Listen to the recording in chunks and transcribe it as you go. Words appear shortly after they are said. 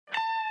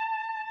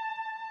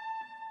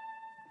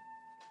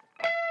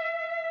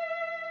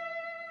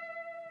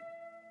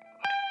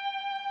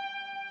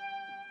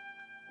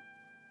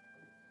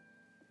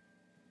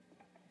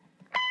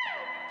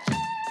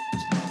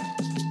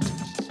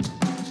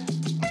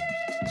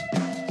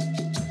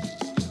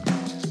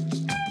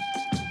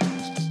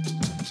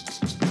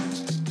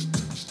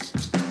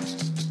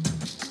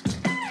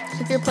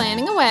you're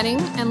planning a wedding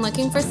and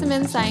looking for some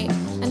insight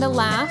and a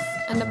laugh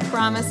and a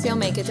promise you'll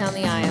make it down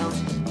the aisle.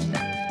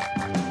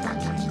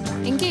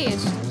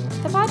 Engaged,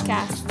 the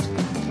podcast.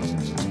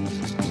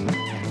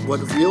 What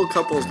real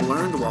couples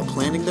learned while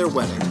planning their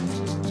wedding.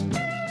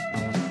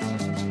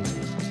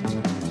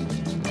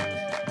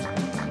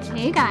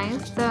 Hey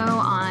guys, so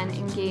on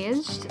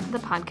Engaged, the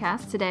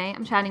podcast today,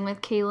 I'm chatting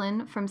with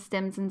Kalin from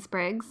Stems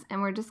Sprigs,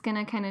 and we're just going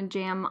to kind of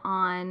jam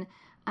on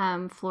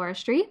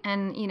floristry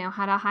and,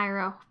 how to hire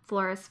a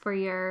florist for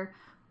your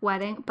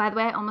wedding. By the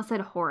way, I almost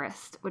said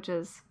horist, which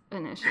is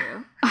an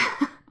issue.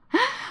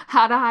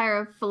 How to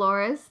hire a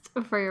florist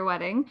for your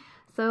wedding.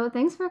 So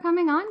thanks for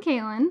coming on,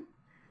 Kalin.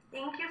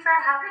 Thank you for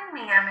having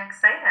me. I'm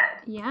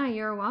excited. Yeah,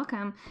 you're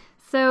welcome.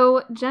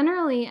 So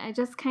generally, I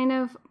just kind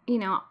of,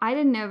 I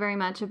didn't know very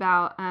much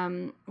about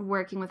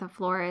working with a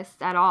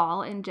florist at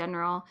all in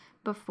general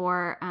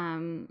before,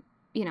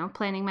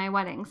 planning my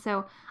wedding.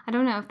 So I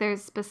don't know if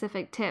there's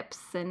specific tips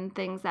and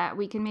things that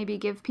we can maybe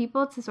give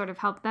people to sort of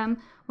help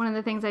them. One of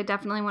the things I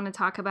definitely want to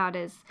talk about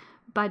is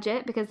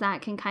budget, because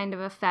that can kind of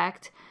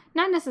affect,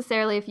 not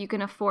necessarily if you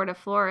can afford a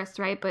florist,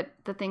 right, but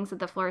the things that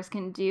the florist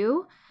can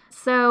do.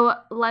 So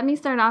let me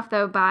start off,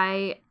 though,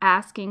 by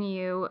asking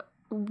you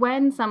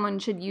when someone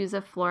should use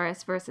a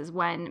florist versus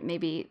when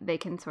maybe they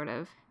can sort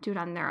of do it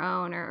on their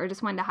own, or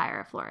just when to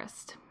hire a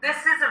florist. This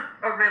is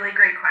a really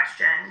great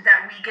question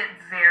that we get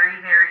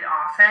very, very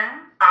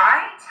often.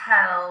 I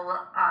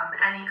tell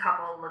any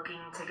couple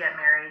looking to get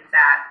married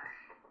that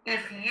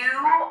if you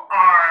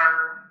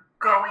are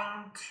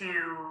going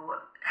to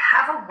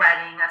have a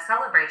wedding, a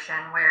celebration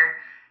where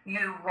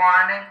you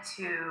want it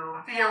to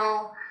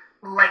feel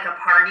like a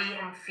party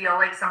and feel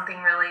like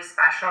something really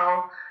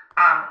special,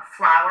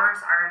 flowers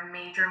are a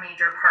major,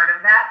 major part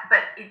of that.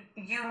 But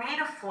you need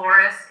a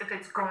florist if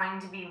it's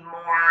going to be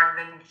more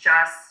than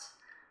just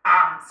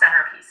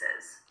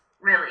centerpieces.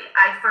 Really,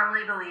 I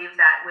firmly believe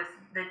that with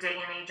the day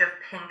and age of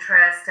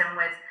Pinterest and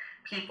with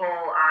people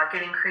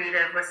getting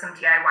creative with some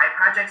DIY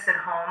projects at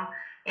home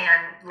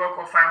and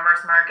local farmers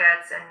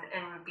markets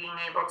and being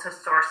able to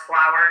source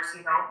flowers,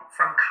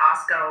 from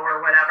Costco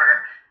or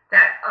whatever,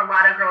 that a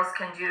lot of girls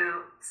can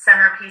do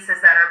centerpieces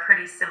that are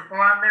pretty simple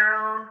on their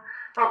own.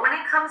 But when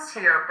it comes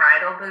to your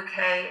bridal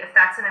bouquet, if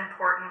that's an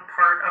important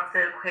part of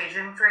the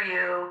equation for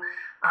you,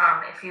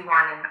 if you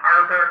want an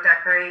arbor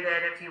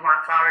decorated, if you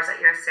want flowers at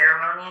your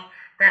ceremony,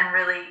 then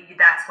really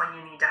that's when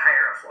you need to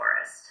hire a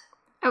florist.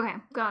 Okay,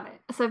 got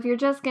it. So if you're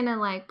just going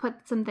to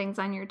put some things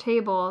on your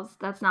tables,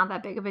 that's not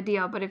that big of a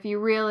deal. But if you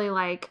really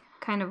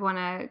kind of want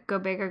to go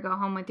big or go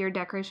home with your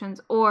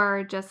decorations,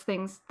 or just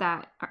things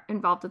that are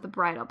involved with the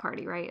bridal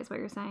party, right, is what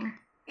you're saying?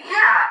 Yeah,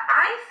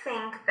 I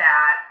think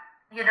that,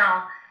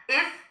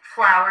 if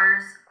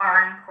flowers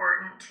are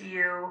important to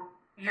you,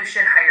 you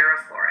should hire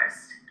a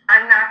florist.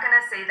 I'm not going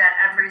to say that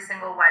every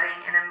single wedding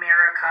in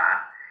America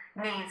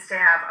needs to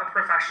have a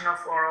professional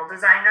floral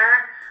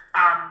designer,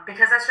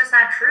 because that's just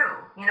not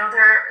true.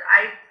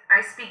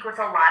 I speak with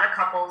a lot of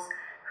couples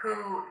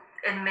who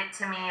admit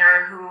to me,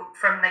 or who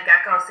from the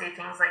get-go say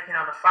things like,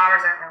 the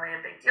flowers aren't really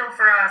a big deal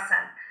for us,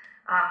 and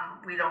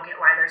we don't get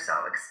why they're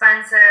so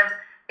expensive.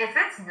 If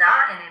it's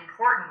not an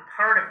important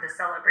part of the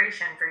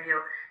celebration for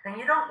you, then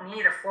you don't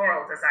need a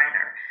floral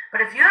designer. But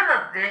if you have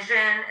a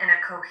vision and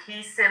a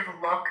cohesive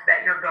look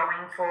that you're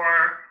going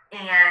for,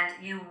 and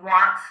you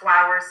want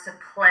flowers to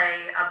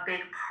play a big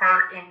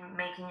part in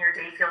making your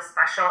day feel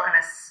special, and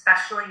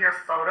especially your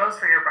photos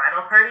for your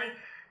bridal party,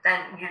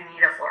 then you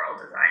need a floral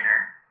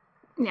designer.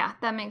 Yeah,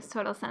 that makes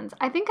total sense.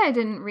 I think I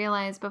didn't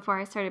realize before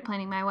I started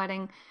planning my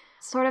wedding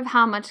sort of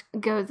how much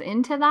goes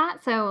into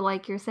that. So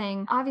like you're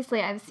saying,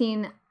 obviously I've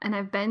seen and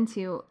I've been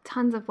to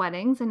tons of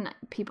weddings, and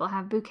people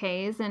have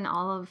bouquets and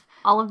all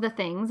of the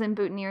things and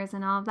boutonnieres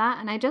and all of that.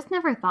 And I just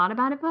never thought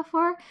about it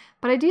before.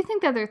 But I do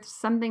think that there's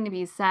something to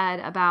be said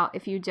about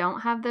if you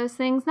don't have those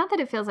things, not that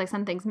it feels like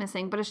something's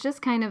missing, but it's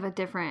just kind of a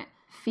different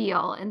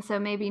feel. And so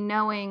maybe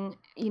knowing,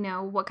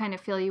 what kind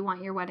of feel you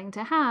want your wedding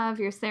to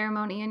have, your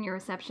ceremony and your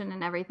reception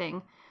and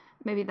everything,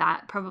 maybe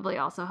that probably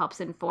also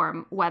helps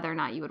inform whether or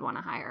not you would want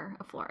to hire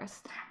a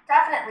florist.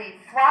 Definitely.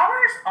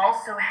 Flowers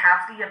also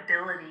have the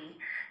ability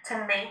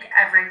to make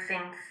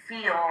everything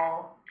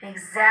feel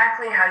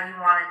exactly how you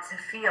want it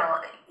to feel,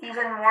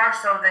 even more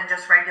so than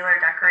just regular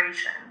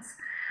decorations.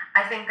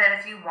 I think that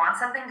if you want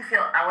something to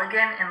feel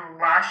elegant and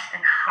lush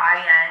and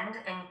high-end,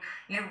 and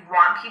you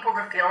want people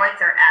to feel like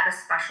they're at a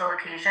special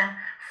occasion,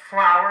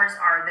 flowers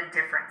are the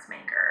difference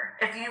maker.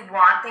 If you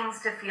want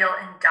things to feel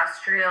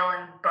industrial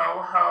and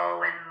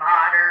boho and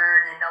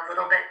modern and a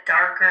little bit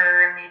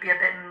darker and maybe a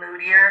bit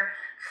moodier,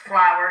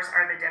 flowers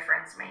are the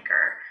difference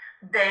maker.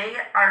 They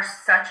are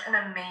such an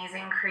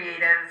amazing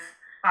creative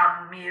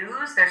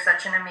muse. They're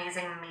such an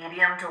amazing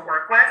medium to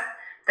work with,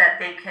 that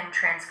they can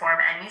transform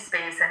any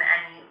space and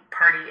any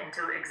party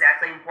into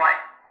exactly what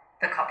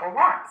the couple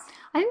wants.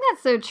 I think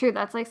that's so true.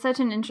 That's like such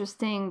an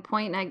interesting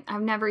point.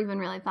 I've never even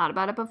really thought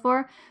about it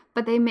before,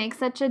 but they make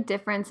such a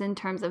difference in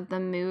terms of the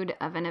mood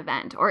of an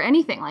event or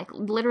anything, like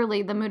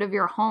literally the mood of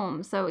your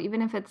home. So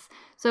even if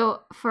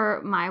so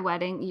for my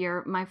wedding,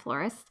 you're my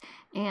florist.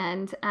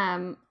 And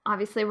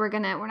obviously we're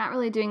not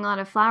really doing a lot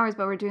of flowers,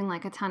 but we're doing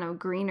like a ton of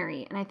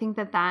greenery. And I think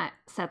that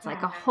sets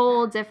like a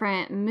whole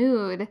different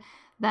mood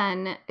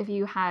than if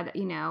you had,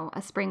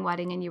 a spring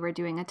wedding and you were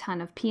doing a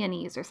ton of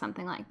peonies or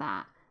something like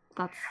that.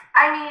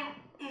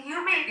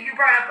 You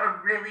brought up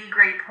a really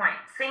great point.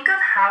 Think of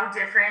how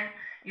different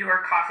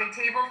your coffee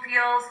table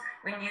feels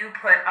when you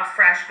put a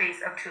fresh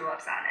vase of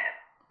tulips on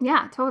it.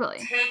 Yeah, totally.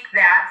 Take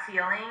that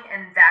feeling,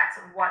 and that's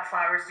what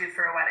flowers do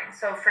for a wedding.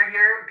 So for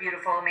your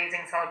beautiful,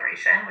 amazing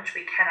celebration, which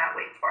we cannot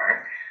wait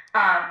for,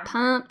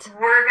 pumped.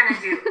 We're going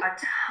to do a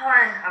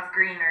ton of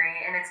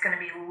greenery, and it's going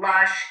to be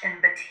lush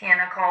and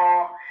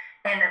botanical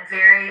and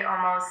very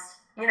almost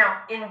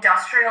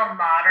industrial,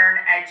 modern,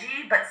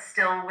 edgy, but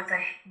still with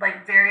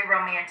very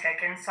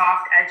romantic and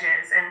soft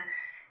edges. And,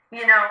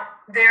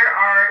 there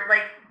are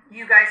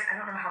you guys, I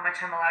don't know how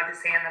much I'm allowed to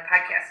say on the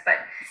podcast,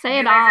 but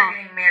say it you guys all. are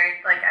getting married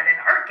at an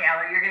art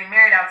gallery. You're getting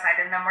married outside,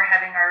 and then we're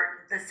having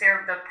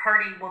the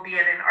party will be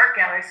at an art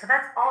gallery. So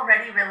that's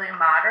already really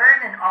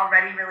modern and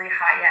already really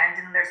high end,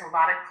 and there's a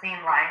lot of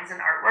clean lines and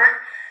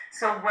artwork.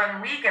 So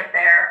when we get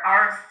there,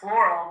 our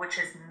floral, which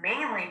is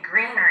mainly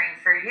greenery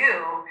for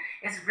you,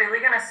 is really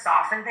going to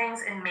soften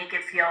things and make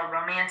it feel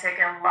romantic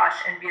and lush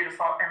and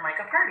beautiful and like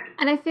a party.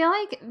 And I feel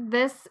like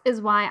this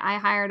is why I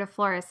hired a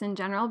florist in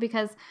general,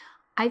 because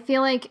I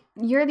feel like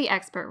you're the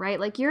expert, right?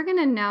 Like you're going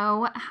to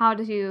know how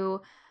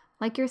to,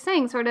 like you're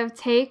saying, sort of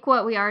take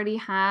what we already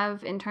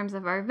have in terms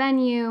of our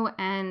venue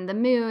and the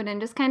mood and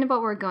just kind of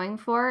what we're going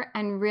for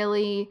and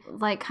really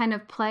kind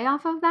of play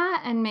off of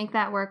that and make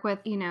that work with,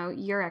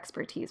 your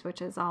expertise,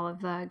 which is all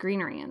of the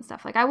greenery and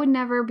stuff. Like I would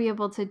never be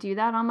able to do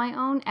that on my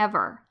own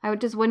ever. I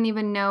wouldn't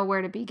even know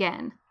where to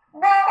begin.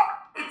 Well,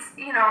 it's,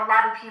 a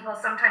lot of people,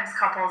 sometimes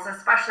couples,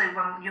 especially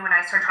when you and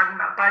I start talking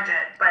about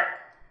budget, but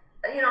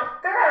there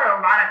are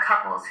a lot of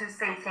couples who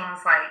say things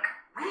like,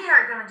 we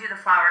are going to do the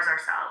flowers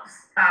ourselves.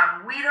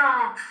 We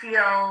don't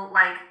feel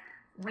like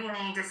we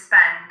need to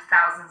spend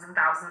thousands and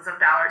thousands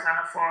of dollars on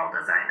a floral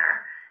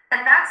designer.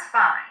 And that's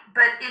fine.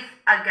 But if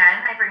I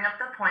bring up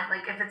the point,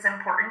 if it's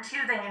important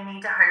to you, then you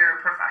need to hire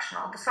a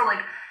professional. So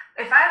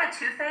if I have a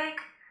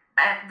toothache,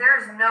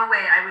 there's no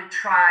way I would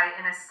try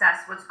and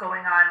assess what's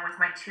going on with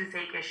my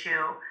toothache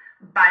issue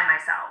by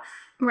myself.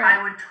 Right.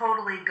 I would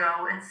totally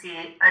go and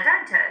see a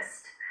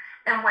dentist.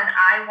 And when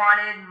I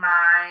wanted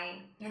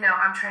my,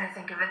 I'm trying to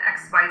think of an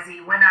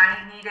XYZ, when I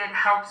needed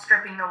help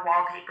stripping the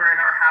wallpaper in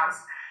our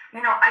house,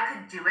 I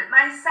could do it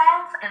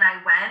myself, and I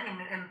went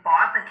and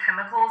bought the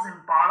chemicals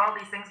and bought all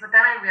these things, but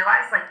then I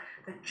realized,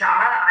 the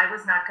job I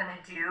was not going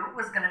to do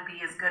was going to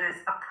be as good as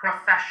a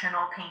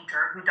professional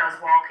painter who does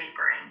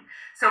wallpapering.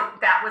 So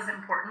that was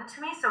important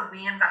to me, so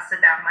we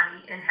invested that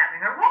money in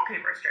having our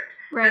wallpaper stripped.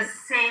 Right. The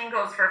same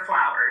goes for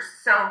flowers.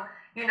 So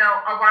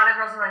a lot of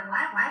girls are like,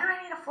 why do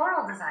I need a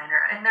floral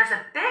designer? And there's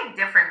a big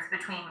difference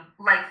between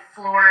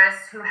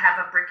florists who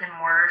have a brick and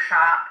mortar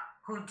shop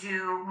who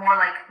do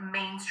more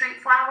Main Street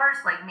flowers,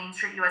 like Main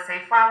Street USA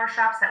flower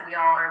shops that we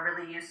all are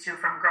really used to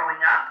from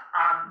growing up,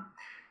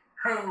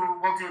 who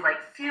will do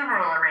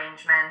funeral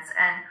arrangements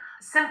and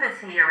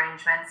sympathy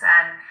arrangements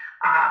and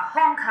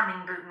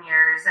homecoming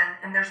boutonnieres,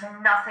 and there's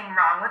nothing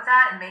wrong with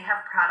that, and they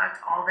have product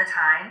all the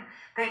time.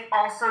 They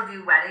also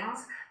do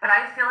weddings, but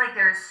I feel like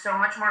there's so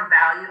much more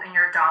value in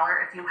your dollar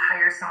if you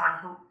hire someone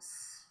who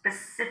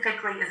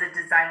specifically is a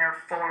designer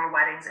for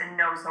weddings and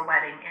knows the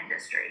wedding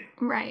industry.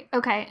 Right.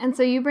 Okay. And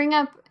so you bring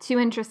up two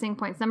interesting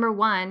points. Number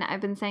one, I've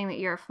been saying that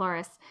you're a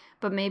florist,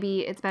 but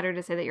maybe it's better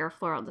to say that you're a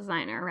floral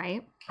designer,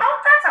 right? Oh,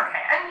 that's okay.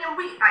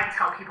 I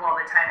tell people all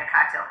the time at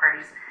cocktail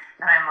parties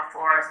that I'm a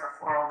florist, a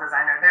floral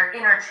designer. They're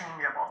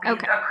interchangeable. Be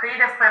okay. A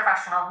creative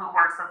professional who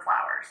works with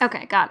flowers.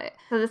 Okay, got it.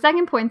 So the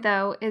second point,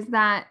 though, is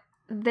that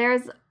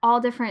there's all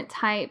different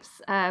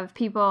types of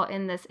people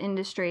in this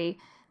industry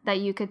that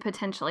you could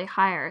potentially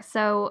hire.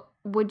 So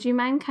would you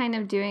mind kind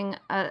of doing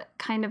a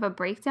kind of a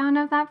breakdown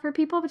of that for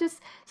people, but just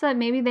so that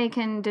maybe they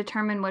can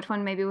determine which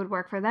one maybe would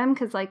work for them?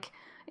 Because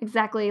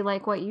exactly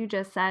like what you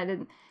just said,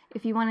 and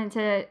if you wanted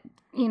to,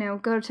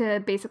 go to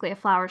basically a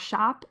flower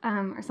shop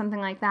or something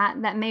like that,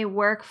 that may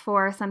work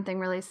for something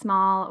really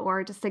small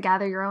or just to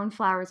gather your own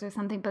flowers or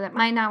something, but it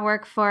might not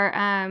work for,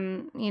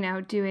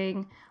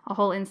 doing a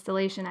whole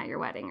installation at your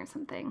wedding or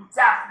something.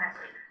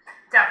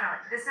 Definitely.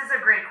 This is a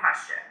great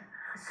question.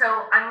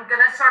 So I'm going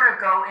to sort of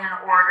go in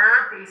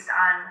order based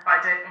on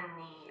budget and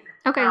need.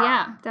 Okay,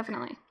 yeah,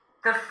 definitely.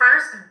 The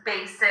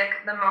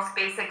most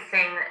basic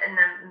thing and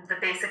the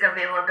basic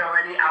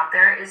availability out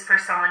there is for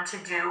someone to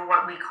do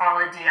what we call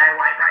a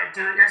DIY bride.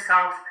 Do it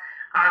yourself.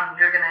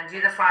 You're going to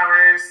do the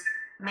flowers.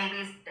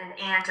 Maybe an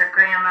aunt or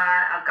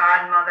grandma, a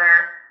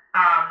godmother,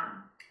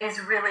 is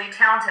really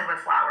talented with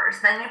flowers.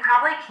 Then you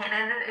probably can,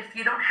 and if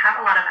you don't have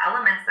a lot of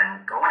elements,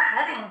 then go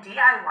ahead wedding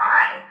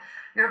DIY.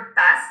 Your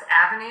best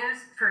avenues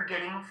for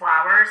getting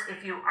flowers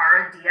if you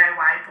are a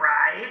DIY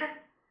bride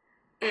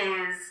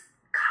is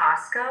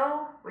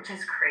Costco, which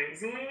is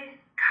crazy.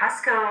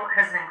 Costco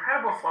has an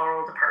incredible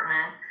floral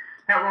department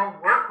that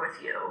will work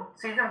with you.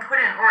 So you can put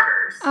in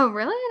orders. Oh,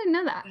 really? I didn't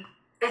know that.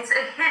 It's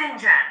a hidden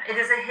gem. It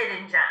is a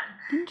hidden gem.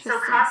 Interesting. So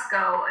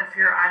Costco, if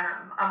you're on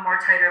a more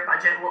tighter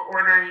budget, will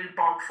order you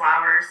bulk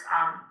flowers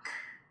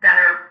that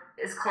are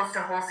as close to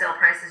wholesale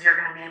price as you're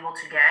going to be able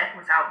to get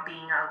without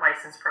being a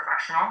licensed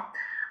professional.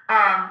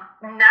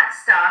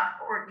 Next up,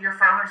 or your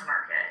farmer's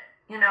market.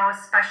 You know,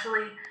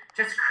 especially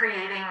just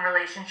creating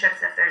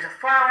relationships. If there's a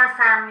flower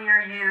farm near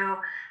you,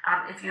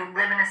 if you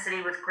live in a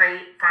city with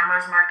great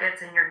farmers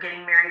markets and you're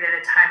getting married at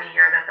a time of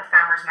year that the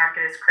farmers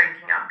market is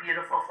cranking out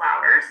beautiful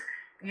flowers,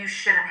 you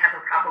shouldn't have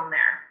a problem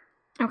there.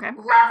 Okay.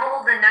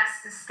 The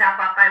next step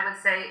up, I would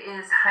say,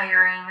 is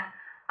hiring,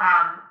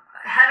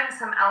 having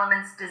some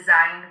elements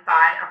designed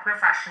by a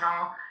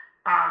professional.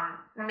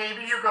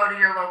 Maybe you go to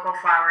your local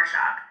flower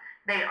shop.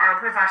 They are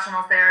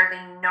professionals there.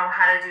 They know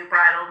how to do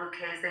bridal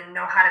bouquets. They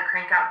know how to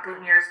crank out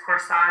boutonnieres,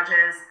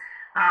 corsages.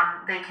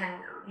 They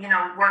can,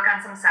 work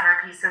on some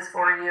centerpieces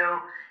for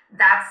you.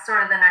 That's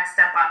sort of the next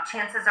step up.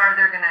 Chances are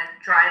they're going to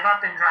drive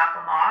up and drop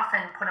them off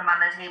and put them on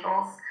the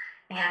tables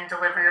and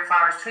deliver your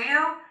flowers to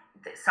you.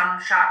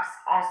 Some shops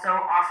also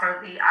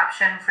offer the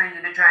option for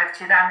you to drive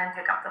to them and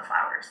pick up the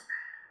flowers.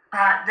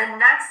 The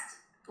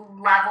next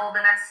level,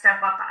 the next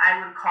step up, I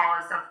would call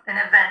is an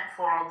event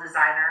floral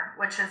designer,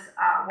 which is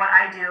what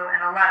I do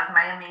and a lot of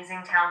my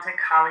amazing talented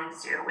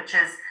colleagues do, which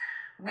is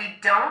we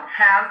don't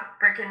have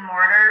brick and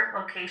mortar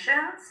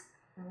locations.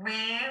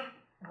 We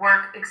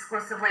work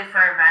exclusively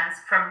for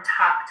events from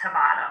top to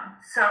bottom.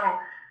 So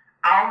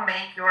I'll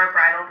make your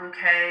bridal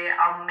bouquet,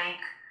 I'll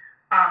make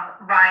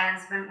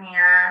Ryan's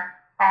boutonniere,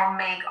 I'll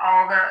make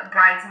all the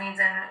bridesmaids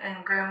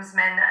and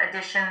groomsmen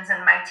additions,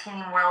 and my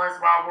team will as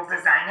well. We'll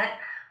design it.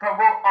 But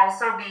we'll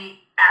also be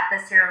at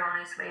the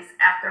ceremony space,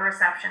 at the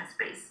reception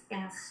space,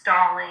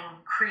 installing,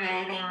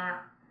 creating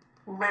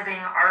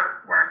living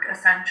artwork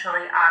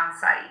essentially on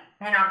site.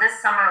 This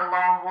summer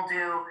alone, we'll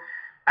do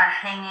a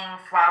hanging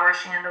flower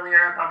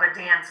chandelier above a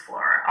dance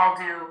floor. I'll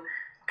do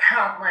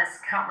countless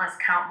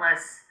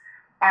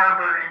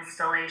arbor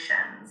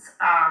installations.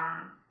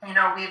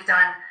 We've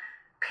done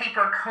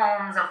paper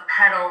cones of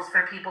petals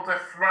for people to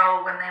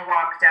throw when they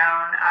walk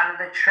down out of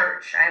the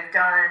church. I've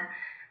done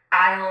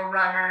aisle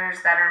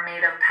runners that are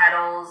made of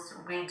petals.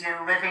 We do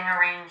living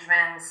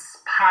arrangements,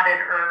 potted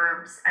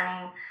herbs.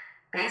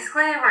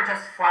 Basically, we're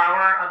just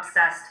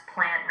flower-obsessed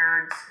plant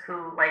nerds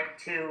who like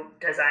to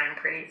design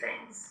pretty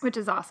things. Which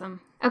is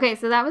awesome. Okay,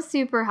 so that was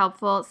super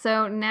helpful.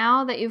 So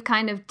now that you've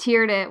kind of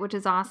tiered it, which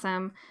is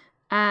awesome,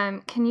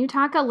 can you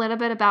talk a little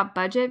bit about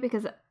budget?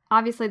 Because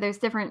obviously there's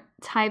different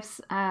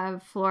types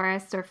of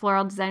florists or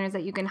floral designers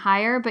that you can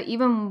hire, but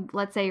even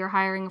let's say you're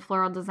hiring a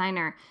floral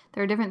designer,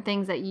 there are different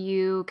things that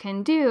you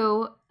can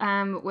do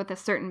with a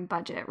certain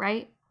budget,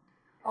 right?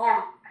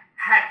 Oh,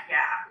 heck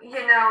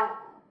yeah.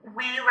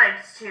 We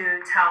like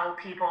to tell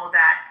people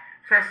that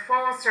for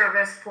full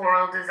service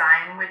floral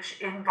design,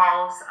 which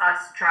involves us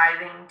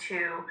driving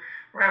to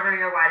wherever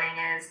your wedding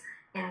is,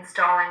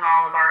 installing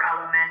all of our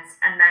elements,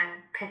 and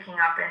then picking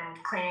up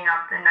and cleaning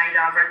up the night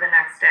of or the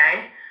next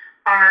day,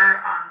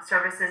 our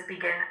services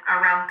begin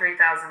around $3,000.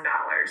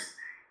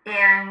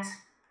 And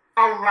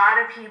a lot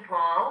of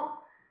people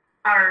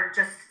are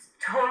just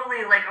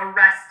totally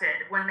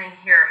arrested when they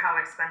hear how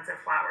expensive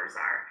flowers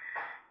are.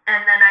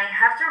 And then I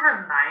have to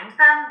remind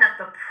them that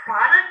the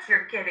product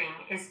you're getting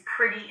is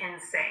pretty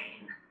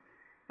insane.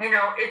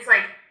 It's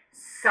like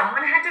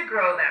someone had to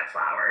grow that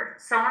flower,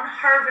 someone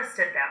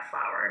harvested that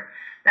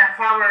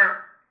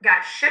flower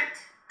got shipped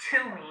to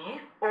me,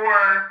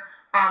 or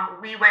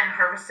we went and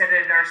harvested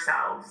it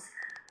ourselves.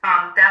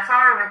 That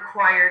flower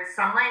required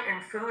sunlight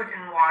and food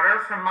and water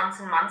for months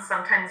and months,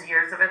 sometimes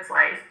years of its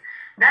life.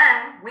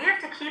 Then we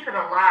have to keep it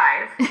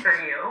alive for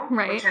you,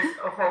 right, which is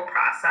a whole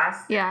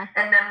process. Yeah.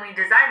 And then we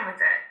design with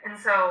it. And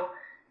so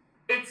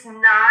it's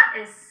not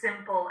as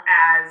simple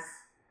as,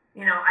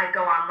 I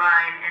go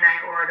online and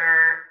I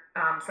order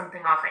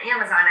something off of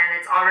Amazon and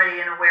it's already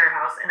in a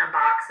warehouse in a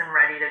box and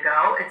ready to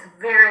go. It's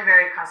very,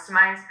 very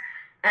customized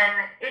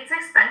and it's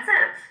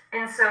expensive.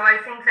 And so I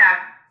think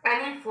that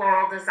any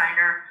floral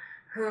designer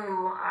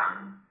who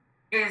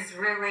is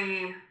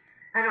really,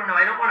 I don't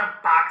want to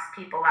box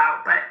people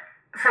out, but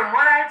from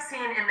what I've seen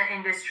in the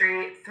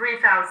industry,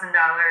 $3,000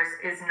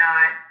 is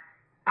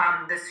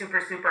not the super,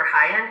 super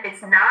high end.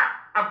 It's not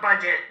a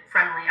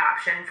budget-friendly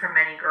option for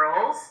many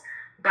girls,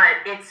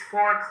 but it's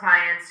for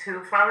clients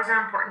who flowers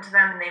are important to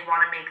them and they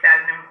want to make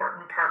that an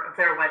important part of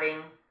their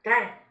wedding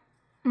day.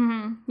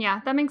 Mm-hmm.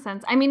 Yeah, that makes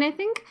sense. I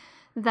think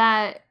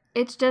that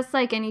it's just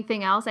like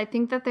anything else. I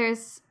think that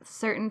there's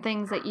certain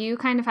things that you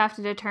kind of have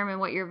to determine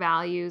what your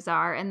values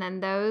are, and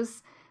then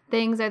those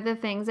things are the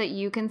things that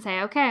you can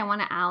say, okay, I want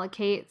to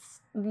allocate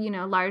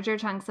larger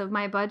chunks of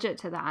my budget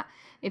to that.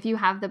 If you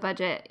have the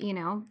budget,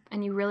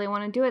 and you really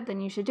want to do it,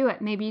 then you should do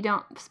it. Maybe you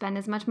don't spend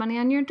as much money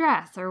on your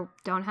dress or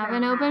don't have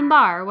an open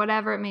bar, or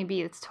whatever it may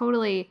be.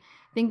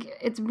 I think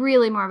it's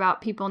really more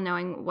about people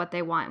knowing what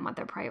they want and what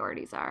their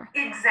priorities are.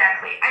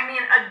 Exactly. I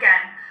mean,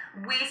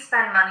 again, we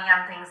spend money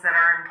on things that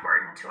are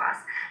important to us.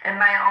 In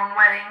my own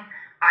wedding,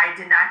 I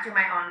did not do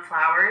my own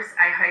flowers.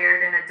 I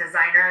hired in a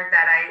designer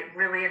that I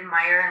really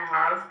admire and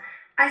love.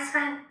 I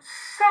spent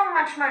so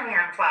much money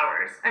on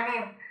flowers. I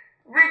mean,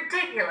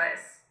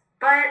 ridiculous.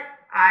 But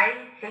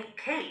I hate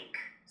cake.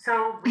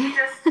 So we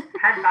just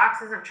had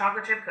boxes of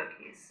chocolate chip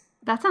cookies.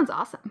 That sounds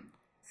awesome.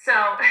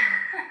 So,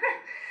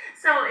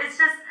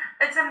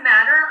 it's a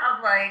matter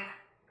of, like,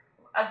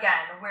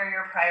 again, where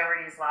your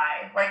priorities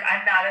lie. Like,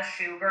 I'm not a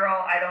shoe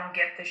girl. I don't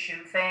get the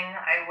shoe thing.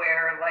 I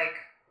wear, like,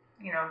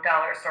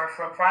 dollar store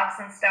flip-flops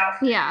and stuff.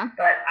 Yeah.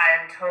 But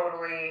I'm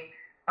totally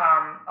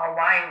a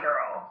wine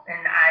girl.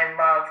 And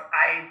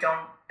I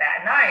don't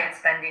bat an eye at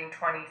spending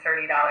 $20,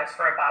 $30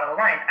 for a bottle of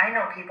wine. I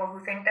know people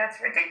who think that's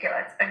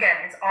ridiculous. Again,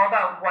 it's all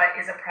about what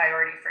is a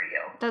priority for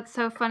you. That's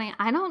so funny.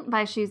 I don't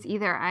buy shoes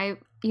either.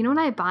 What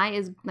I buy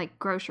is like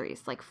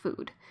groceries, like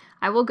food.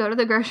 I will go to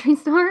the grocery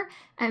store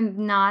and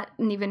not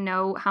even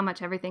know how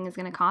much everything is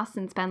going to cost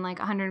and spend like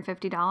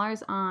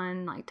 $150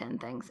 on like 10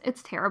 things.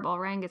 It's terrible.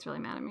 Ryan gets really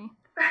mad at me.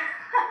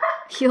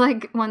 He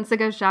like wants to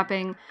go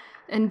shopping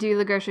and do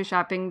the grocery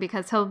shopping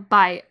because he'll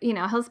buy,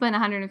 he'll spend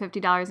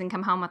 $150 and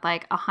come home with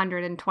like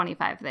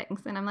 125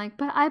 things. And I'm like,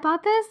 but I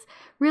bought this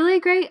really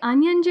great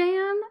onion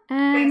jam.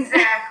 And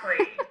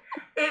Exactly.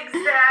 It's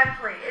like,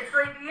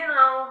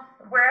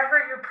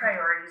 wherever your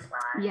priorities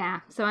lie.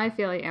 Yeah, so I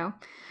feel you.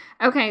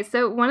 Okay,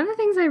 so one of the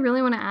things I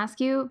really want to ask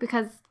you,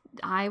 because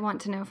I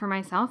want to know for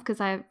myself,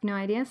 because I have no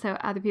idea, so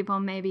other people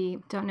maybe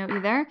don't know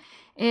either,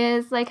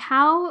 is like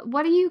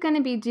what are you going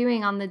to be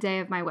doing on the day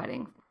of my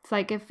wedding? It's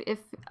like if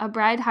a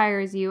bride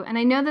hires you, and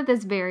I know that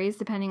this varies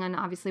depending on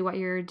obviously what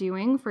you're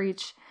doing for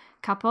each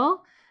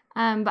couple,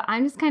 but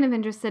I'm just kind of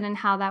interested in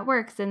how that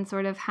works and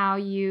sort of how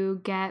you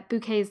get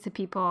bouquets to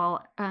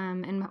people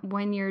and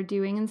when you're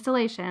doing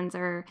installations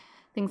or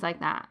things like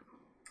that.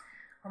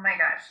 Oh my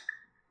gosh.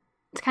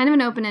 It's kind of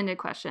an open-ended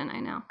question, I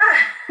know.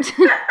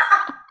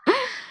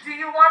 Do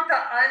you want the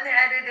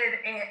unedited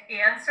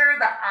answer,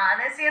 the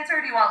honest answer,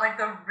 or do you want like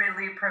the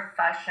really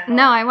professional?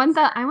 No, I want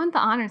the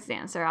honest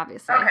answer,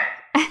 obviously. Okay.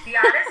 The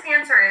honest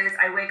answer is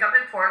I wake up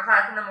at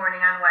 4:00 in the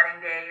morning on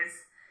wedding days.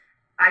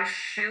 I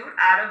shoot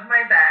out of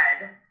my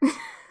bed.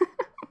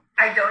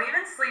 I don't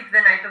even sleep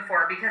the night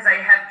before because I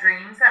have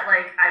dreams that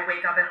like I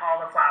wake up and all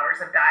the flowers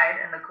have died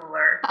in the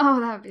cooler. Oh,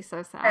 that would be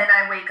so sad. And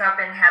I wake up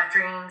and have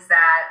dreams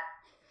that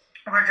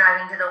we're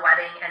driving to the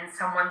wedding and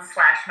someone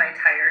slashed my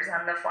tires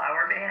on the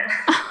flower van.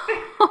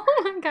 Oh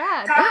my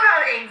God. Talk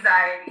about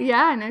anxiety.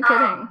 Yeah, no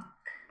kidding.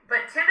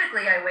 But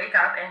typically I wake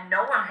up and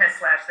no one has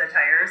slashed the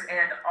tires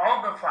and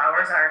all the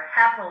flowers are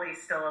happily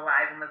still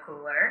alive in the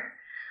cooler.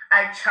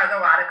 I chug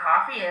a lot of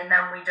coffee and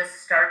then we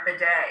just start the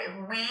day.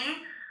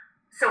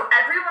 So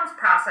everyone's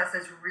process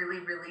is really,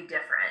 really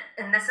different.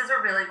 And this is a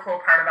really cool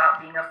part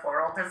about being a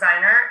floral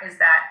designer is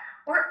that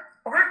we're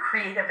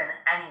creative in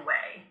any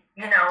way,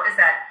 is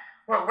that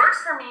what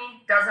works for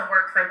me doesn't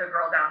work for the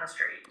girl down the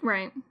street.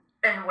 Right.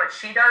 And what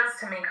she does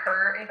to make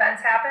her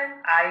events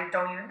happen, I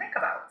don't even think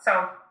about.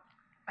 So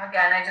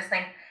again, I just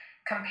think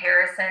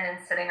comparison and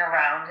sitting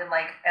around and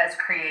like as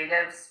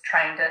creatives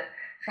trying to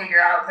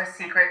figure out the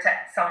secret to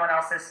someone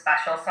else's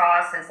special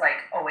sauce is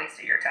like a waste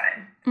of your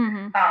time.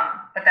 Mm-hmm.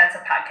 But that's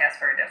a podcast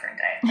for a different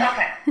day.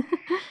 Okay.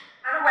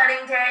 On a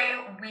wedding day,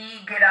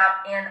 we get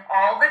up and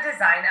all the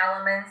design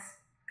elements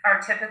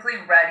are typically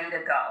ready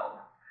to go.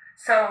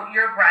 So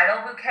your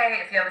bridal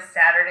bouquet, if you have a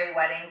Saturday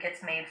wedding,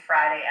 gets made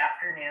Friday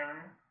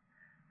afternoon.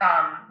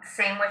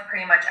 Same with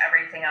pretty much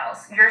everything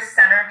else. Your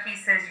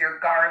centerpieces, your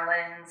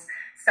garlands,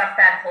 stuff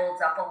that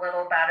holds up a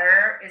little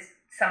better is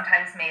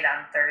sometimes made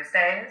on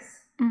Thursdays.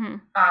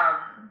 Mm-hmm.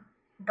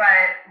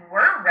 But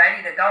we're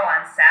ready to go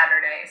on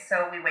Saturday.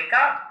 So we wake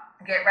up,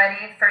 get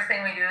ready. First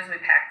thing we do is we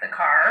pack the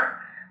car,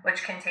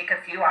 which can take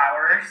a few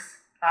hours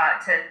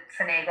to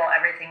finagle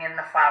everything in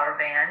the flower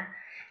van.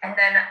 And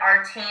then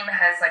our team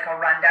has like a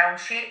rundown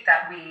sheet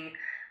that we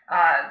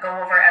go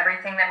over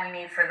everything that we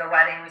need for the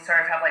wedding. We sort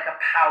of have like a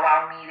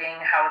powwow meeting,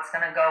 how it's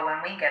going to go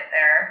when we get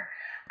there.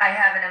 I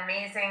have an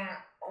amazing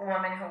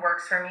woman who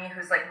works for me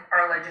who's like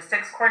our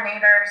logistics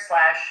coordinator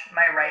 /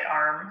 my right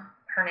arm.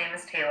 Her name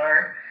is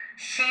Taylor.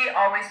 She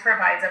always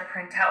provides a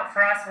printout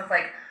for us with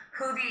like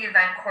who the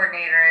event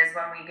coordinator is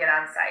when we get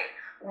on site.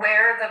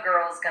 Where are the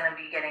girls going to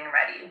be getting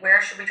ready? Where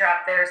should we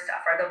drop their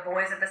stuff? Are the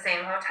boys at the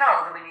same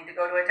hotel? Do we need to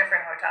go to a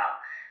different hotel?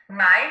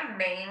 My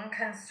main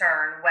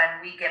concern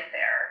when we get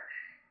there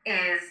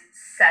is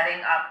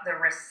setting up the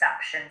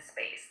reception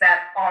space.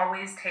 That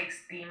always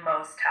takes the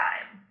most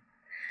time.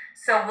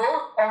 So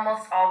we'll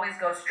almost always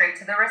go straight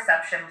to the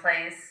reception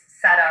place,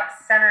 set up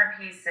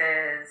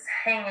centerpieces,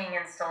 hanging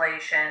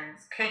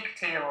installations, cake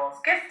tables,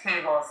 gift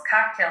tables,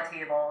 cocktail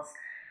tables.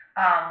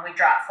 We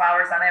drop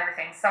flowers on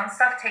everything. Some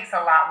stuff takes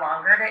a lot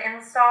longer to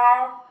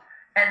install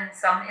And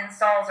some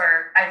installs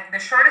the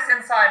shortest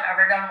install I've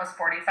ever done was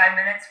 45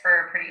 minutes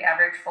for a pretty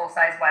average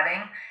full-size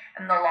wedding.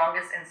 And the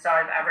longest install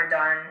I've ever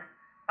done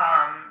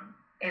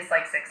is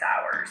like 6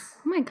 hours.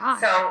 Oh my gosh.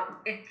 So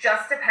it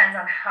just depends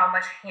on how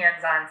much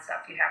hands-on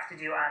stuff you have to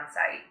do on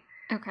site.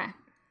 Okay.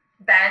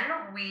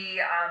 Then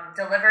we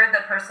deliver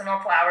the personal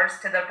flowers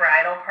to the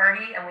bridal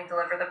party, and we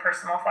deliver the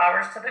personal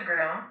flowers to the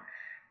groom.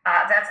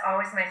 That's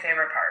always my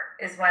favorite part,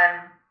 is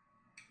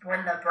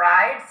when the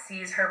bride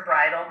sees her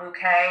bridal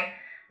bouquet.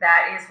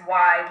 That is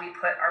why we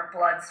put our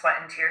blood, sweat,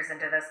 and tears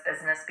into this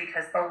business,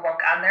 because the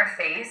look on their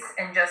face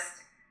and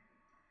just,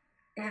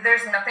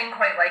 there's nothing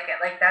quite like it.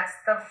 Like, that's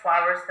the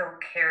flowers they'll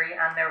carry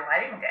on their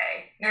wedding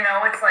day. You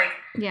know, it's like,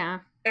 yeah,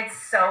 it's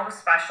so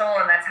special,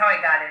 and that's how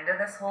I got into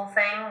this whole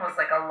thing, was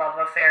like a love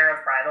affair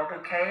of bridal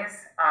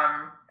bouquets.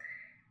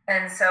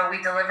 And so we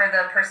deliver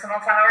the personal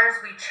flowers,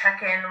 we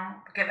check in,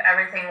 give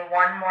everything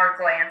one more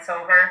glance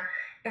over.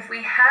 If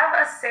we have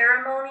a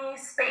ceremony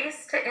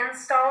space to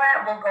install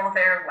at, we'll go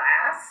there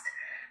last.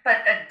 But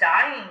a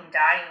dying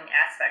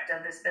aspect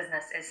of this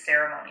business is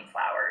ceremony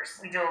flowers.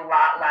 We do a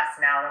lot less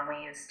now than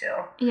we used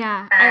to.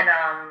 Yeah.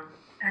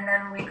 And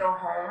then we go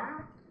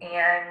home,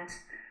 and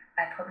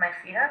I put my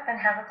feet up and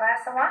have a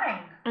glass of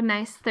wine. A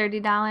nice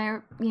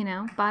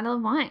 $30, bottle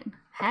of wine.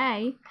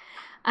 Hey.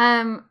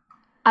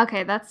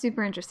 Okay, that's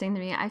super interesting to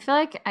me. I feel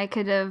like I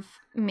could have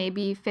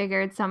maybe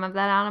figured some of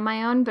that out on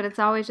my own, but it's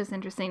always just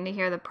interesting to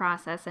hear the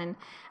process and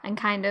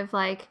kind of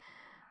like,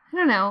 I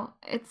don't know,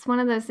 it's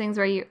one of those things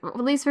where at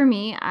least for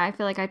me, I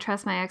feel like I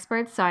trust my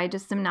experts, so I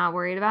just am not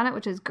worried about it,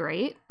 which is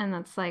great. And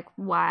that's like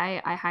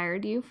why I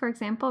hired you, for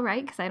example,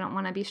 right? Because I don't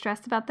want to be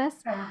stressed about this.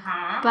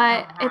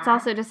 But it's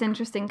also just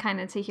interesting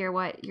kind of to hear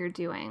what you're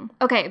doing.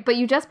 Okay, but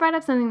you just brought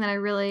up something that I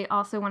really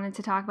also wanted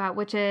to talk about,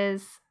 which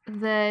is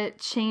the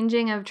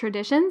changing of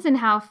traditions and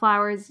how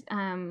flowers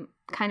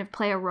kind of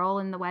play a role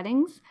in the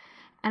weddings.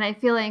 And I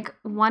feel like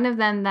one of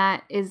them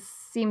that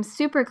seems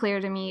super clear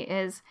to me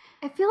is,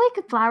 I feel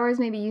like flowers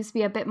maybe used to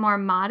be a bit more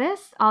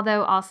modest,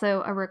 although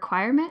also a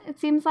requirement, it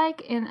seems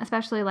like, in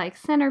especially like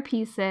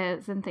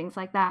centerpieces and things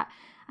like that.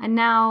 And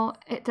now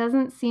it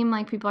doesn't seem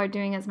like people are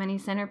doing as many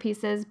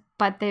centerpieces,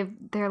 but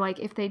they're like,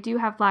 if they do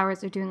have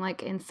flowers, they're doing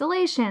like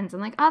installations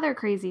and like other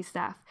crazy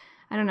stuff.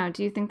 I don't know.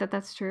 Do you think that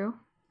that's true?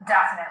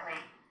 Definitely.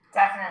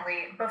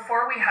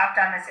 Before we hopped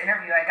on this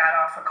interview, I got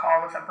off a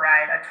call with a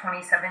bride, a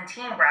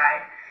 2017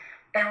 bride,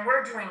 and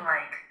we're doing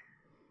like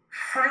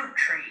fruit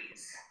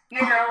trees.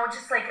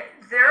 Just like,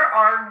 there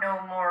are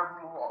no more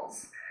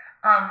rules.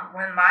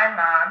 When my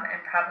mom,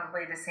 and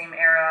probably the same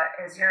era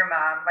as your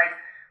mom, like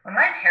when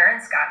my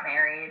parents got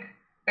married,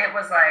 it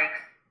was like,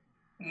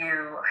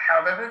 you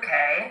held a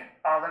bouquet,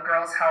 all the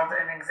girls held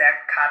an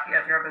exact copy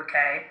of your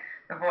bouquet,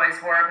 the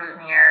boys wore a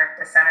boutonniere,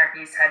 the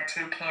centerpiece had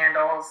 2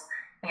 candles,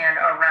 and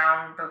a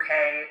round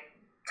bouquet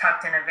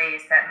tucked in a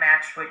vase that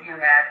matched what you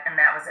had, and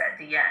that was at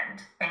the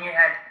end. And you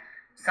had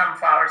some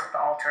flowers at the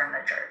altar in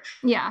the church.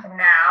 Yeah.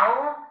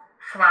 Now,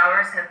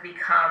 flowers have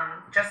become,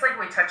 just like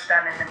we touched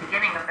on in the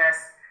beginning of this,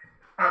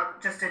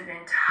 just an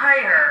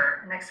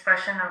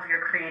expression of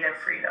your creative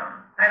freedom.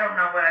 I don't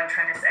know what I'm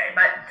trying to say,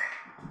 but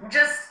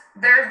just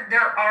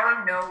there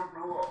are no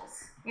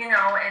rules,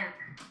 and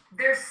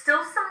there's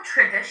still some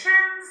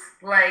traditions,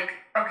 like,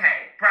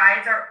 okay,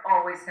 brides are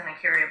always going to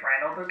carry a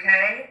bridal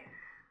bouquet,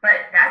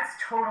 but that's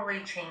totally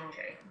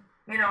changing.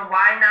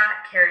 Why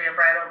not carry a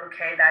bridal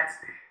bouquet that's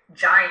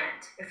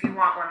giant if you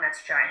want one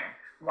that's giant?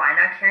 Why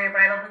not carry a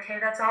bridal bouquet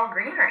that's all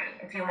greenery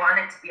if you want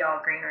it to be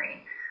all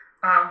greenery?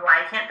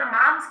 Why can't the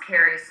moms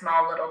carry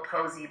small little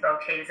posy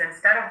bouquets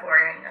instead of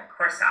wearing a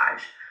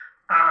corsage?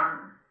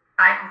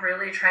 I'm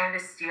really trying to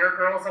steer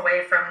girls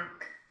away from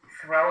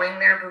throwing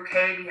their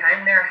bouquet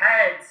behind their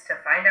heads to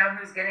find out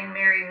who's getting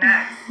married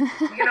next.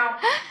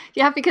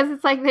 Yeah, because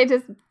it's like they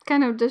just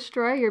kind of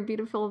destroy your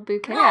beautiful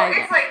bouquet. No,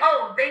 it's like,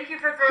 oh, thank you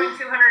for throwing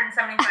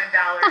 $275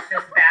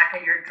 just back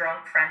at your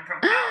drunk friend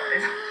from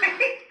college.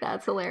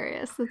 That's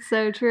hilarious. That's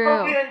so true.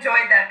 Hope you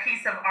enjoyed that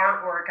piece of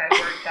artwork I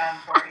worked on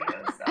for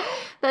you. So.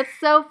 That's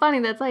so funny.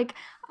 That's like,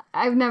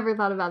 I've never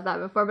thought about that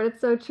before, but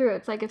it's so true.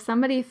 It's like if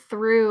somebody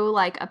threw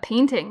like a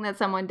painting that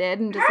someone did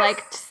and just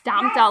like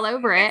stomped all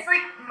over it. It's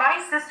like,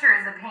 my sister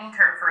is a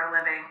painter for a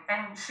living,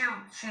 and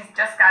she's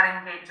just got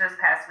engaged this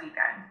past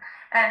weekend.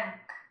 And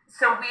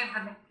so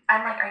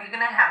I'm like, are you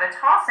going to have a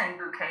tossing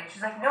bouquet?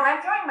 She's like, no,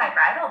 I'm throwing my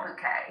bridal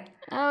bouquet.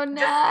 Oh, no.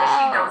 Just because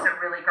she knows it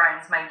really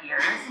grinds my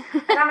gears.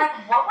 And I'm like,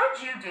 what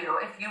would you do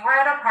if you were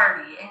at a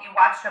party and you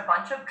watched a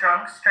bunch of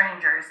drunk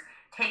strangers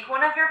take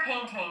one of your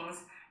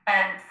paintings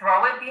and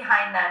throw it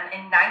behind them,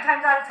 and 9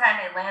 times out of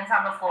 10, it lands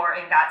on the floor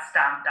and got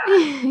stomped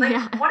on? Like,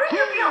 yeah. Wouldn't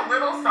you be a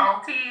little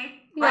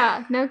salty?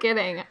 Yeah, no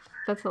kidding.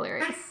 That's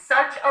hilarious. It's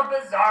such a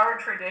bizarre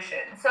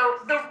tradition. So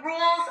the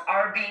rules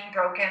are being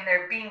broken.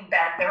 They're being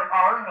bent. There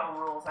are no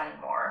rules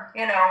anymore,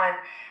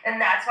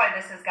 and that's why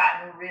this has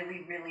gotten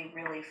really, really,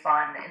 really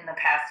fun in the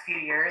past few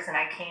years. And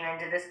I came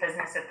into this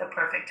business at the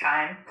perfect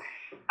time.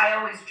 I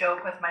always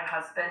joke with my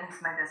husband,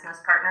 who's my business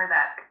partner,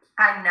 that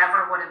I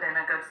never would have been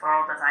a good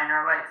floral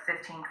designer like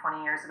 15,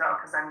 20 years ago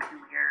because I'm too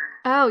weird.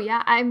 Oh,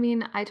 yeah. I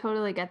mean, I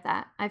totally get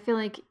that. I feel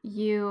like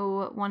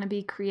you want to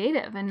be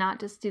creative and not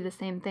just do the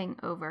same thing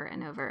over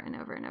and over and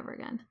over and over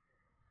again.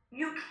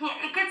 You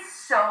can't, it gets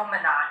so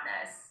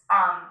monotonous.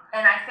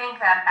 And I think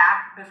that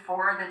back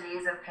before the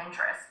days of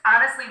Pinterest,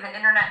 honestly, the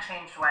internet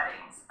changed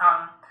weddings.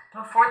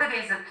 Before the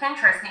days of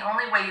Pinterest, the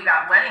only way you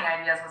got wedding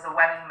ideas was a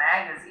wedding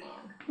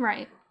magazine.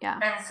 Right. Yeah.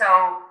 And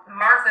so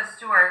Martha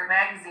Stewart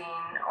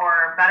magazine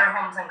or Better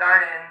Homes and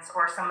Gardens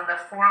or some of the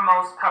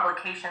foremost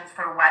publications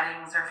for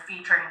weddings or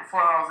featuring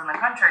florals in the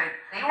country,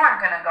 they weren't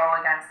going to go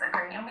against the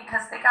grain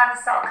because they got to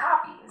sell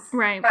copies.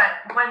 Right.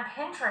 But when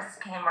Pinterest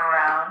came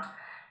around,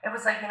 it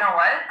was like, you know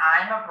what?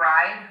 I'm a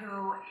bride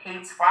who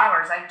hates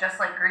flowers. I just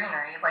like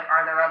greenery. Like,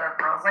 are there other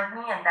girls like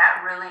me? And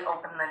that really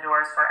opened the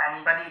doors for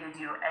anybody to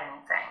do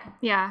anything.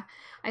 Yeah,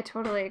 I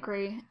totally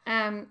agree.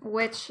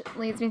 Which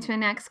leads me to a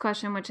next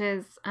question, which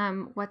is,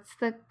 what's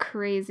the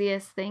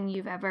craziest thing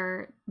you've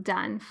ever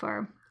done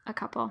for a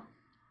couple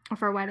or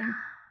for a wedding?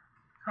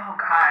 Oh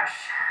gosh,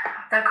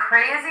 the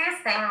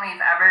craziest thing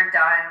we've ever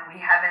done, we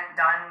haven't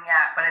done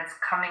yet, but it's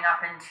coming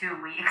up in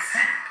 2 weeks.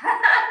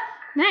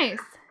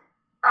 Nice.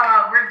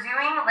 We're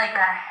doing like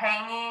a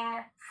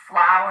hanging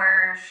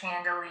flower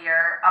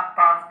chandelier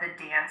above the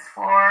dance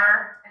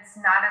floor. It's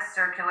not a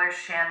circular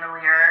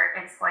chandelier.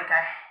 It's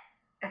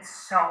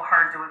so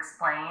hard to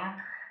explain.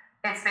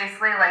 It's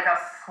basically like a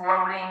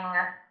floating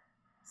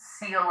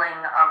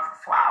ceiling of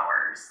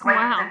flowers. Like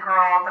Wow.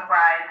 the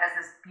bride has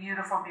this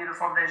beautiful,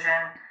 beautiful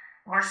vision.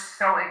 We're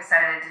so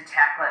excited to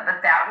tackle it,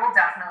 but that will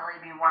definitely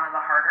be one of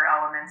the harder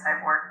elements I've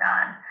worked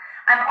on.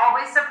 I'm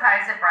always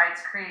surprised at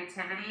brides'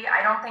 creativity.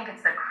 I don't think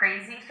it's the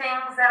crazy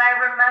things that I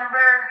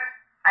remember.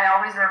 I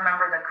always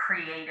remember the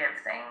creative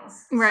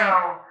things. Right.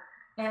 So,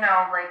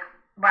 like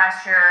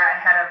last year I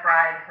had a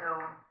bride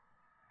who,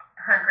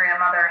 her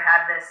grandmother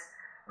had this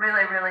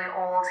really, really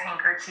old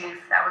handkerchief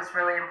that was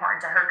really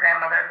important to her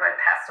grandmother who had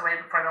passed away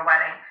before the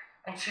wedding.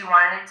 And she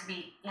wanted it to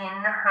be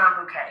in her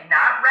bouquet,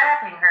 not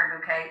wrapping her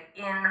bouquet,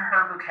 in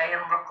her bouquet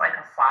and look like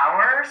a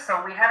flower.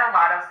 So we had a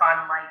lot of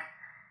fun, like,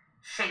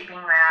 shaping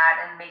that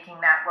and making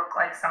that look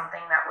like something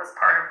that was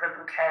part of the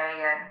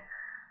bouquet. And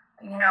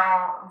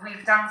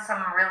we've done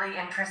some really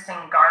interesting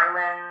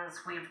garlands.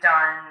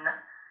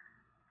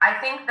 I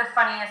think the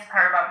funniest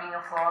part about being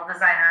a floral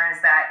designer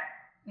is that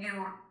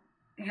you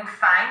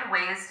find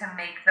ways to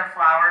make the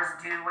flowers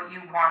do what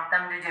you want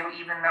them to do,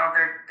 even though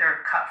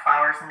they're cut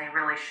flowers and they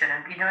really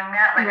shouldn't be doing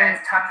that. Like, Right.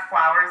 I've tucked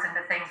flowers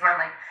into things where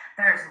I'm like,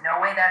 there's no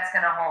way that's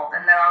going to hold.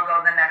 And then I'll go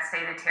the next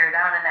day to tear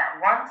down, and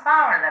that one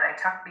flower that I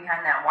tucked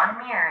behind that one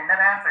mirror in the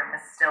bathroom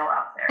is still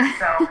up there.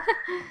 So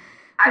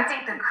I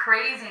think the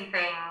crazy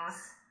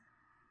things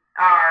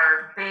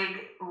are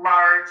big,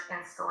 large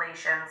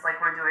installations like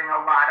we're doing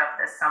a lot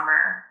of this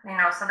summer.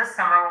 So this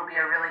summer will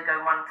be a really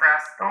good one for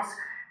us. Those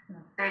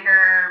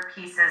bigger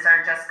pieces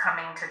are just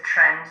coming to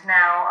trend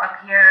now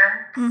up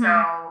here. Mm-hmm.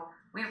 So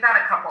we've got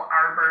a couple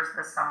arbors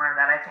this summer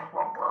that I think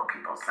will blow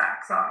people's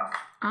socks off.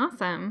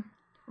 Awesome.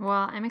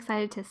 Well, I'm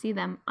excited to see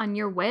them on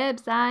your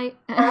website.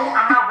 On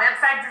my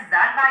website,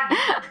 designed by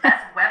you, the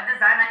best web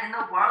designer in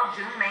the world,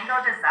 June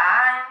Mango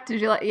Design. Did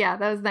you like? Yeah,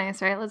 that was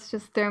nice, right? Let's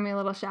just throw me a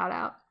little shout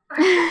out.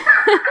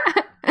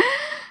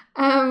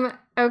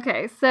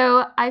 Okay,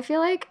 so I feel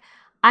like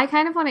I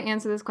kind of want to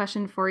answer this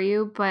question for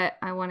you, but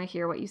I want to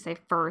hear what you say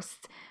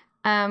first.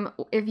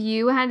 If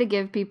you had to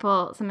give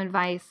people some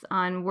advice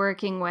on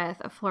working with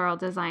a floral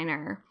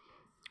designer,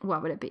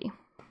 what would it be?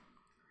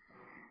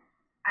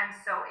 I'm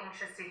so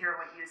anxious to hear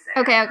what you say.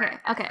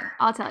 Okay.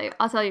 I'll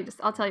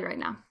tell you right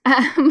now.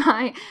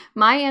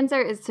 My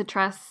answer is to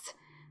trust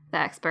the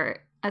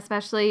expert,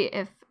 especially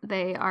if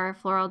they are a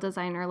floral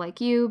designer like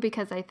you,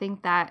 because I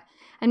think that,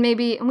 and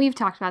we've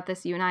talked about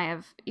this, you and I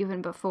have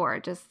even before,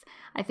 just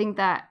I think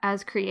that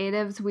as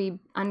creatives, we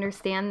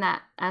understand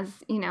that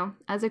as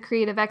a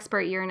creative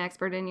expert, you're an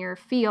expert in your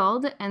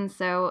field. And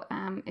so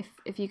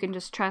if you can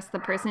just trust the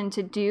person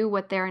to do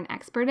what they're an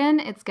expert in,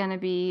 it's going to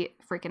be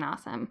freaking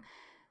awesome.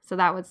 So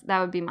that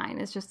would be mine,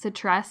 is just to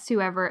trust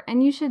whoever,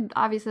 and you should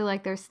obviously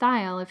like their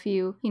style if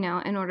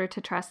in order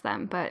to trust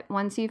them. But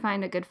once you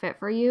find a good fit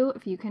for you,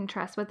 if you can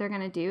trust what they're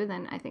going to do,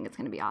 then I think it's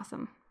going to be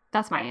awesome.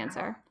 That's my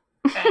answer.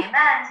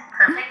 Amen.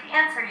 Perfect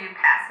answer. You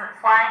pass with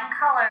flying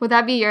colors. Would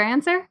that be your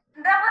answer?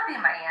 That would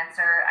be my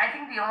answer. I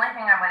think the only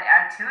thing I would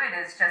add to it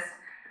is just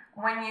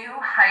when you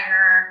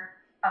hire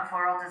a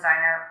floral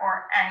designer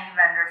or any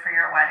vendor for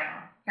your wedding,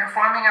 you're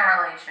forming a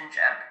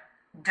relationship.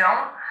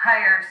 Don't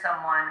hire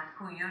someone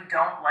who you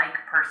don't like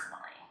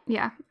personally.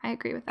 Yeah, I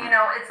agree with that.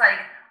 It's like,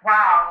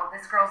 wow,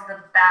 this girl's the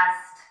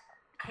best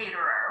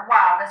caterer.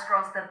 Wow, this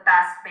girl's the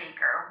best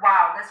baker.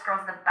 Wow, this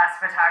girl's the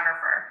best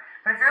photographer.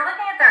 But if you're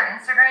looking at their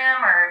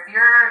Instagram, or if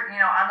you're,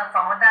 on the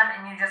phone with them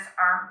and you just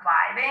aren't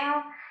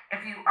vibing,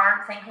 if you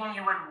aren't thinking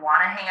you would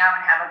want to hang out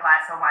and have a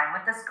glass of wine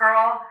with this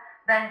girl,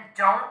 then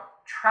don't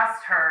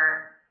trust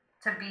her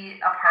to be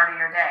a part of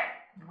your day.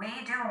 We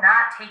do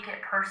not take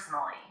it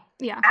personally.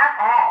 Yeah. At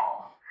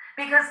all.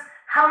 Because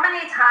How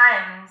many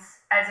times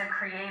as a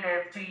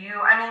creative do you,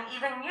 I mean,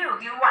 even you,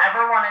 do you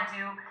ever want to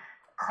do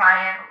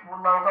client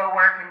logo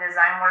work and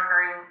design work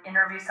or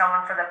interview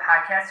someone for the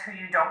podcast who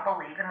you don't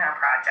believe in their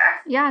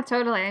project? Yeah,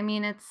 totally. I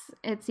mean,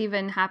 it's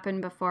even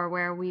happened before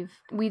where we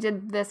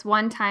did this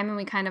one time and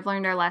we kind of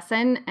learned our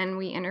lesson and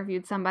we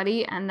interviewed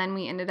somebody and then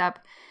we ended up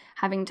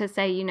having to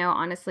say, you know,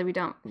 honestly, we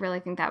don't really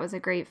think that was a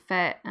great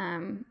fit.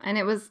 And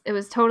it was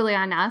totally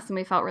on us and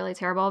we felt really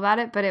terrible about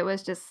it, but it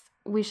was just,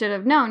 we should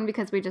have known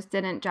because we just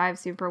didn't jive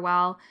super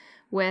well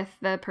with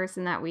the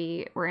person that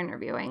we were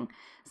interviewing.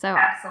 So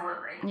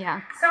absolutely.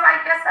 Yeah. So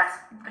I guess that's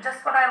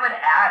just what I would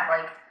add.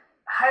 Like,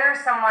 hire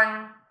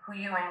someone who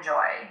you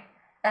enjoy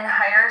and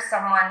hire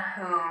someone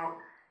who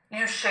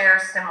you share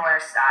similar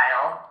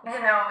style. You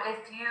know,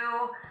 if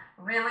you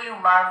really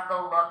love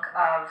the look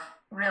of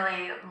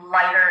really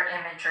lighter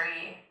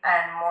imagery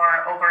and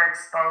more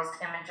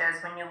overexposed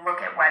images, when you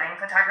look at wedding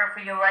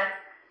photography, you like,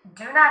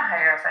 do not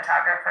hire a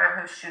photographer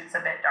who shoots a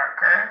bit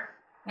darker.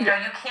 You know,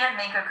 you can't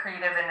make a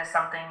creative into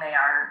something they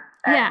aren't.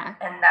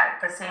 And that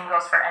the same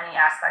goes for any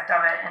aspect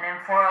of it. And in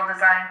floral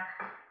design,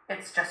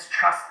 it's just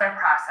trust the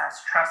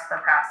process. Trust the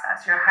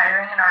process. You're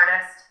hiring an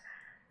artist.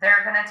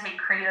 They're going to take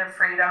creative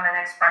freedom and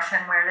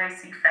expression where they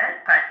see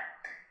fit. But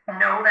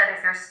know that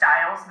if your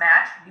styles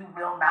match, you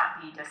will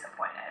not be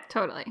disappointed.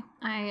 Totally.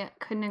 I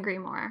couldn't agree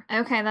more.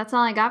 Okay, that's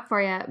all I got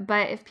for you.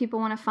 But if people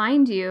want to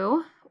find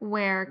you,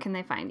 where can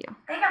they find you?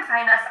 They can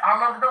find us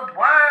all over the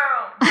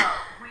world. No,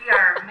 we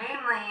are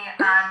mainly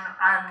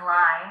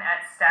online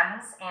at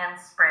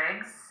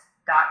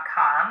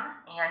stemsandsprigs.com,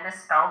 and is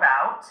spelled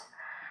out.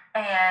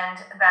 And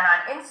then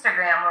on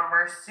Instagram, where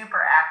we're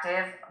super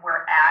active,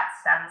 we're at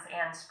Stems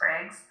and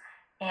Sprigs.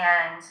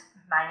 And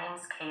my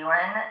name's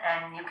Kalin,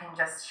 and you can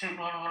just shoot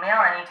me an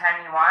email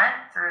anytime you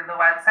want through the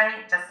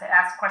website just to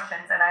ask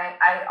questions. And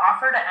I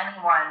offer to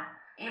anyone,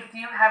 if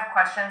you have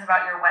questions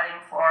about your wedding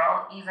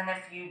floral, even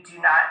if you do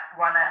not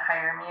want to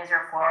hire me as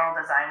your floral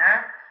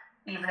designer,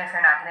 even if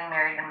you're not getting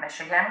married in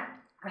Michigan,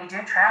 we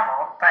do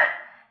travel. But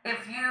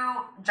if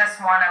you just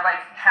want to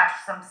like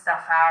hash some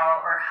stuff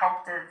out or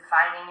help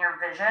defining your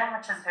vision,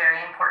 which is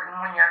very important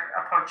when you're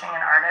approaching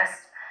an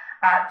artist,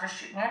 just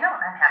shoot me a note.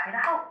 I'm happy to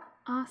help.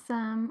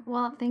 Awesome.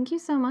 Well, thank you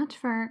so much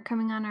for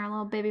coming on our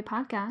little baby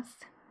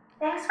podcast.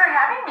 Thanks for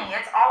having me.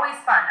 It's always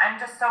fun. I'm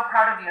just so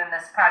proud of you in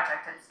this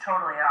project. It's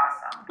totally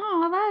awesome. Oh,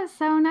 well, that is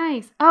so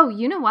nice. Oh,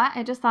 you know what?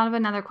 I just thought of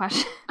another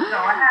question. Go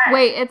ahead.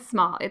 Wait, it's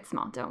small. It's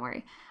small. Don't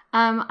worry.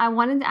 I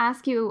wanted to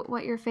ask you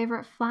what your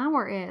favorite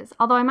flower is,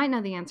 although I might know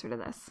the answer to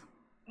this.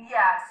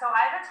 Yeah, so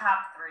I have a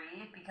top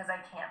 3 because I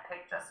can't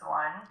pick just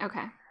one.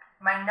 Okay.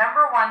 My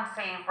number 1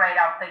 fave right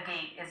out the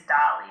gate is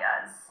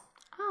dahlias.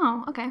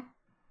 Oh, okay.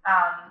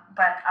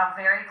 But a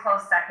very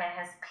close second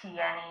is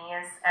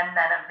peonies, and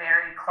then a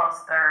very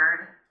close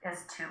third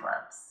is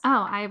tulips.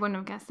 Oh, I wouldn't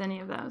have guessed any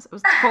of those. It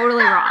was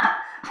totally wrong.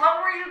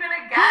 What were you going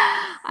to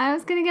guess? I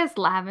was going to guess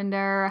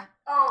lavender.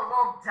 Oh,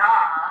 well,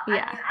 duh.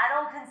 Yeah. I mean, I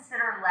don't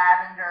consider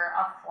lavender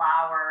a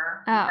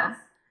flower because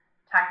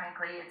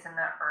technically it's in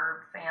the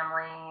herb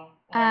family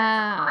and it's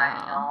a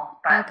perennial.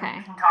 But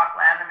we can talk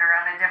lavender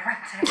on a different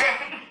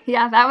day.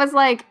 Yeah, that was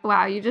like,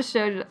 wow, you just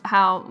showed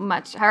how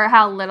much or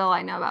how little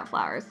I know about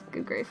flowers.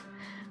 Good grief.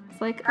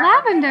 It's like,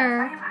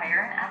 lavender. That's why you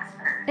hire an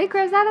expert. It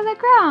grows out of the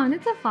ground.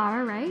 It's a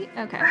flower, right?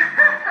 Okay.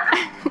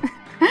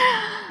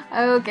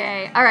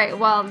 Okay. All right.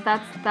 Well,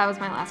 that was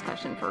my last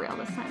question for real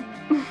this time.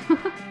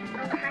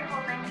 Okay.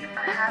 Well, thank you for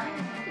having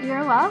me.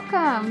 You're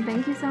welcome.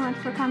 Thank you so much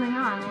for coming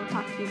on. We'll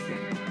talk to you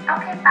soon.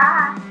 Okay.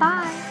 Bye.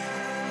 Bye.